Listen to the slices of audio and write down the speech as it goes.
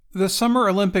The Summer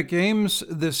Olympic Games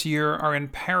this year are in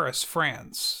Paris,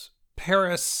 France.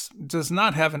 Paris does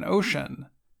not have an ocean.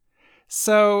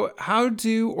 So, how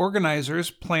do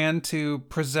organizers plan to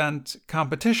present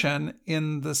competition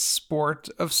in the sport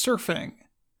of surfing?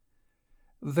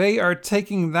 They are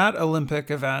taking that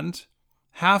Olympic event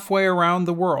halfway around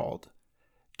the world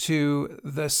to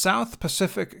the South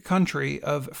Pacific country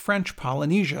of French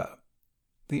Polynesia.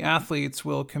 The athletes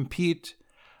will compete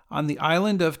on the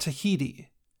island of Tahiti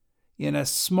in a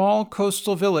small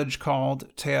coastal village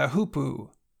called Teahupu.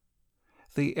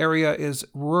 The area is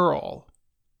rural.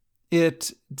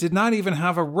 It did not even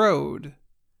have a road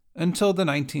until the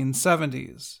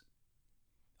 1970s.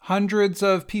 Hundreds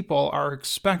of people are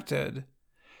expected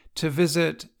to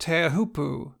visit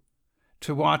Teahupu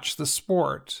to watch the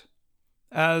sport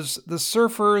as the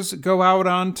surfers go out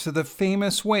onto the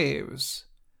famous waves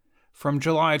from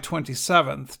July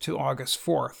 27th to August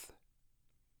 4th.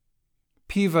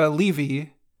 Piva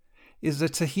Levy is a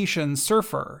Tahitian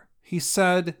surfer. He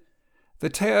said, "The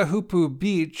Teahupu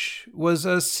beach was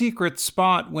a secret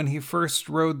spot when he first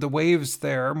rode the waves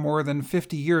there more than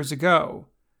 50 years ago."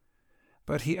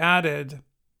 But he added,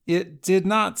 it did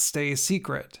not stay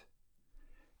secret.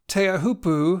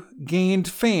 Teahupu gained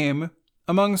fame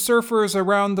among surfers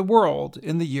around the world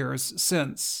in the years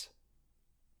since.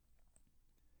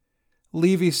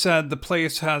 Levy said the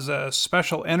place has a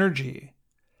special energy,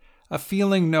 a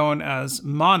feeling known as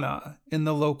mana in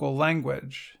the local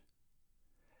language.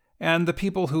 And the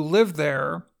people who live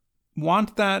there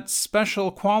want that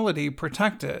special quality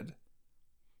protected.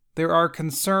 There are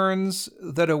concerns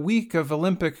that a week of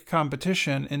Olympic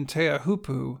competition in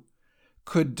Teahupu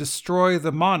could destroy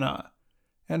the mana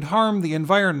and harm the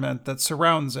environment that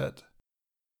surrounds it.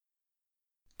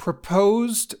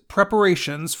 Proposed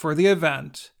preparations for the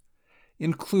event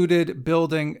included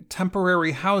building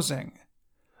temporary housing,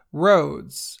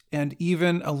 roads, and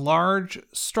even a large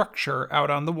structure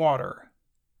out on the water.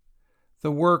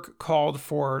 The work called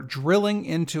for drilling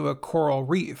into a coral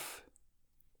reef.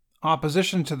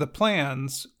 Opposition to the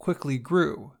plans quickly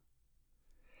grew.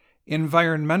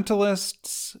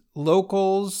 Environmentalists,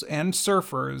 locals, and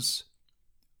surfers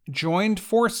joined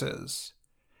forces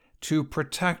to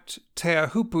protect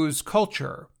Teahupu's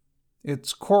culture,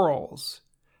 its corals,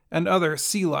 and other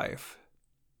sea life.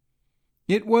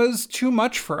 "It was too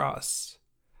much for us.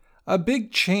 A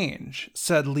big change,"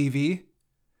 said Levy,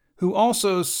 who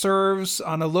also serves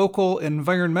on a local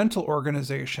environmental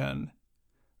organization,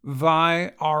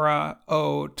 Vai Ara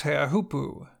o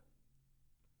Teahupu.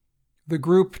 The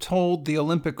group told the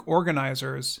Olympic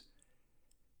organizers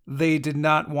they did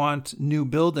not want new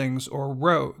buildings or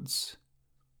roads.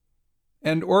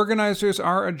 And organizers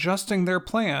are adjusting their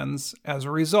plans as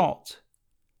a result.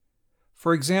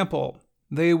 For example,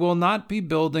 they will not be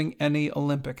building any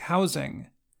Olympic housing.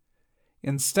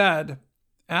 Instead,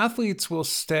 athletes will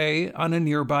stay on a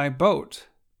nearby boat.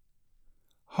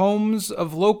 Homes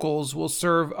of locals will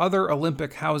serve other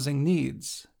Olympic housing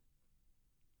needs.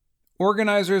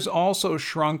 Organizers also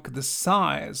shrunk the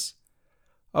size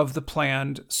of the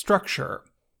planned structure,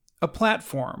 a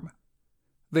platform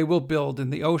they will build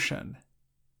in the ocean.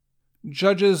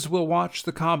 Judges will watch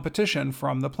the competition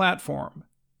from the platform.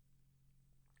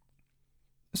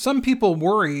 Some people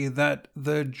worry that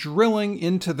the drilling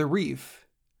into the reef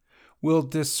will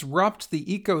disrupt the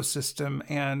ecosystem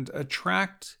and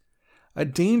attract a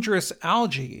dangerous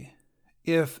algae.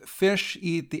 If fish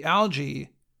eat the algae,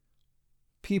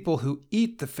 people who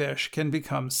eat the fish can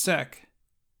become sick.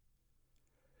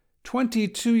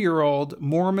 22-year-old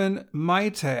Mormon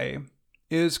Maite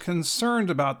is concerned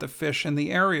about the fish in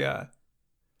the area.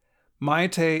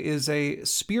 Maite is a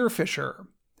spearfisher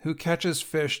who catches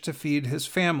fish to feed his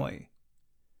family.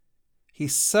 He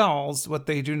sells what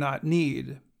they do not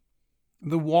need.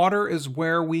 "The water is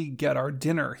where we get our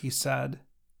dinner," he said.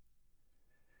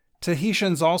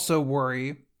 Tahitians also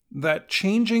worry that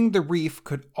changing the reef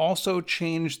could also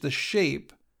change the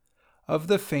shape of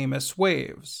the famous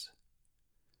waves.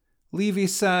 Levy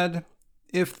said,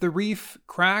 "If the reef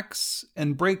cracks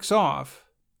and breaks off,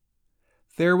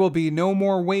 there will be no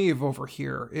more wave over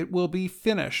here. It will be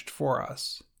finished for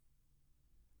us."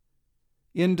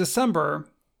 In December,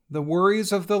 the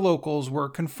worries of the locals were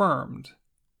confirmed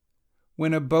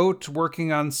when a boat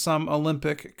working on some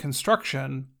Olympic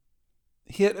construction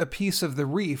hit a piece of the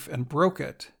reef and broke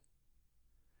it.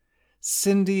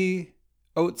 Cindy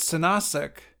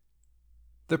Otsanasik,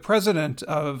 the president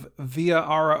of Via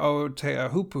Ara o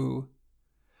Teahupu,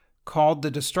 called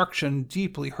the destruction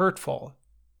deeply hurtful.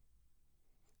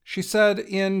 She said,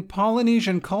 "In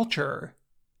Polynesian culture,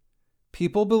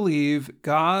 people believe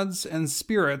gods and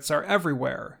spirits are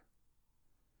everywhere.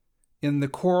 in the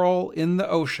coral in the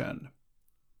ocean.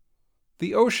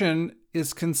 The ocean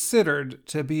is considered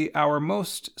to be our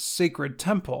most sacred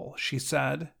temple, she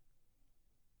said.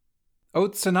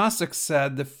 Otsanasik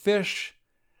said the fish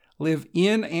live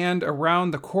in and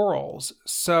around the corals,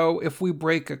 so if we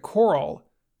break a coral,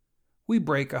 we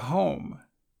break a home.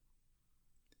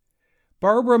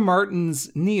 Barbara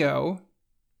Martins Neo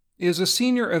is a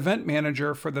senior event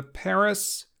manager for the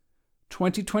Paris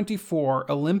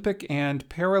 2024 Olympic and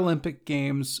Paralympic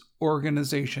Games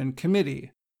Organization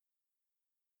Committee.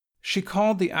 She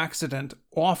called the accident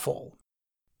awful.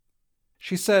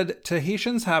 She said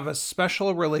Tahitians have a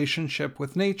special relationship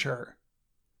with nature,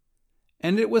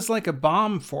 and it was like a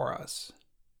bomb for us.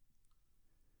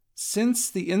 Since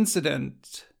the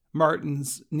incident,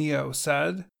 Martins Neo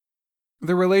said,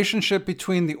 the relationship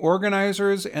between the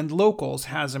organizers and locals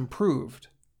has improved.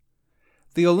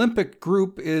 The Olympic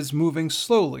group is moving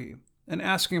slowly and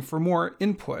asking for more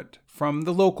input from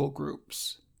the local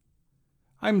groups.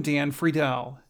 I'm Dan Friedel.